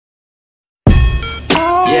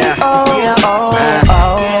oh, oh,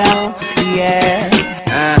 oh, yeah.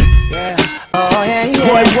 Oh, yeah, yeah.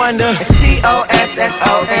 Boy Wonder. It's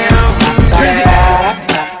C-O-S-S-O-M.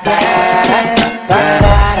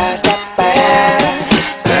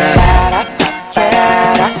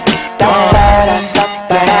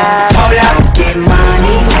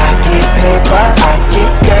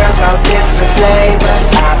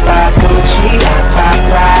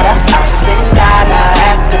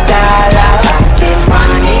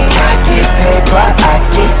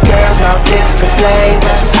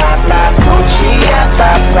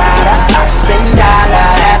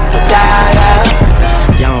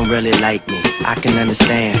 Like me, I can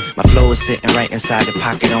understand. My flow is sitting right inside the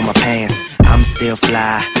pocket on my pants. I'm still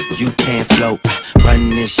fly, you can't float. Run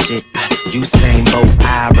this shit, you same boat.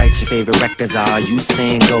 I write your favorite records, all you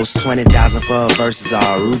sing ghosts. 20,000 for a verses,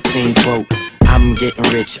 all routine quote. I'm getting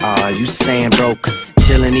rich, all you staying broke.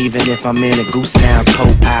 Chillin' even if I'm in a goose down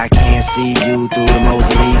coat. I can't see you through the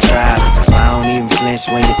Mozambique tribes, so I don't even flinch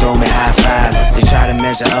when you throw me high fives. They try to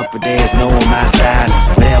measure up, but there's no on my size.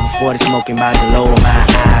 Whatever 40 smoking by the lower my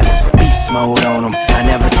eyes. Beast mode on them, I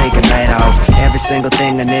never take a night off. Every single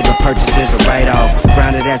thing a nigga purchases a write-off.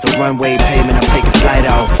 Grounded as the runway pavement, I'm taking flight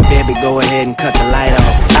off. Baby, go ahead and cut the light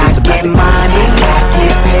off. I get money, I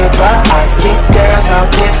get paper, I get girls all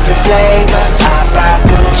different flavors. I buy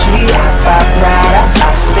Gucci, I buy Prada,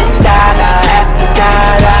 I spend dollar after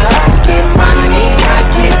dollar. I get money, I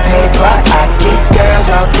get paper, I get girls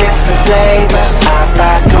all different flavors. I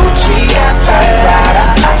buy Gucci, I buy Prada,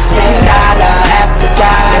 I spend dollar after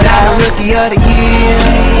dollar. And I'm the rookie of the year,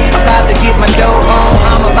 about to get my dough on.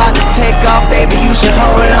 I'm about to take off, baby, you should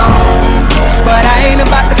hold on. But I ain't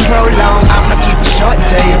about to prolong, I'ma keep it short,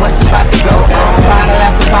 tell you what's about to go on. Bottle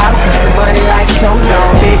after bottle, cause the money life's so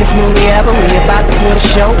long. Biggest movie ever, we about to put a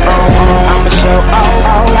show on. I'ma show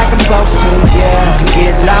all like I'm supposed to, yeah. You can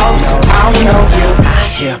get lost, I don't know you. I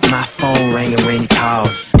hear my phone ringing when you call.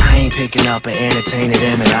 I ain't picking up and entertaining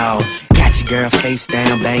them at all. Got your girl face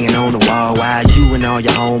down, banging on the wall, while you and all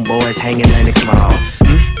your homeboys hanging Lennox Mall.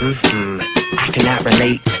 I cannot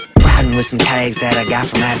relate. Riding with some tags that I got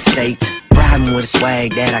from out of state. Riding with a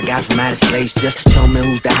swag that I got from outer space. Just show me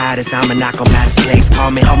who's the hottest, I'ma knock 'em out of place.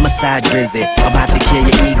 Call me homicide drizzy, about to kill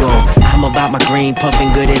your ego. I'm about my green,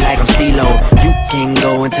 puffin' goody like I'm CeeLo. You can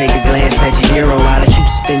go and take a glance at your hero. Out of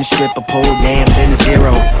Houston, stripper pole dancing to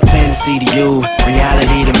zero. Fantasy to you,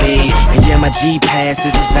 reality to me. And yeah, my G-Pass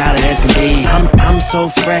is as valid as can be. I'm so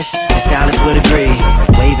fresh, the stylist would agree.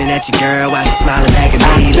 Waving at your girl while she smiling back at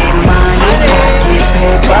me. I get money,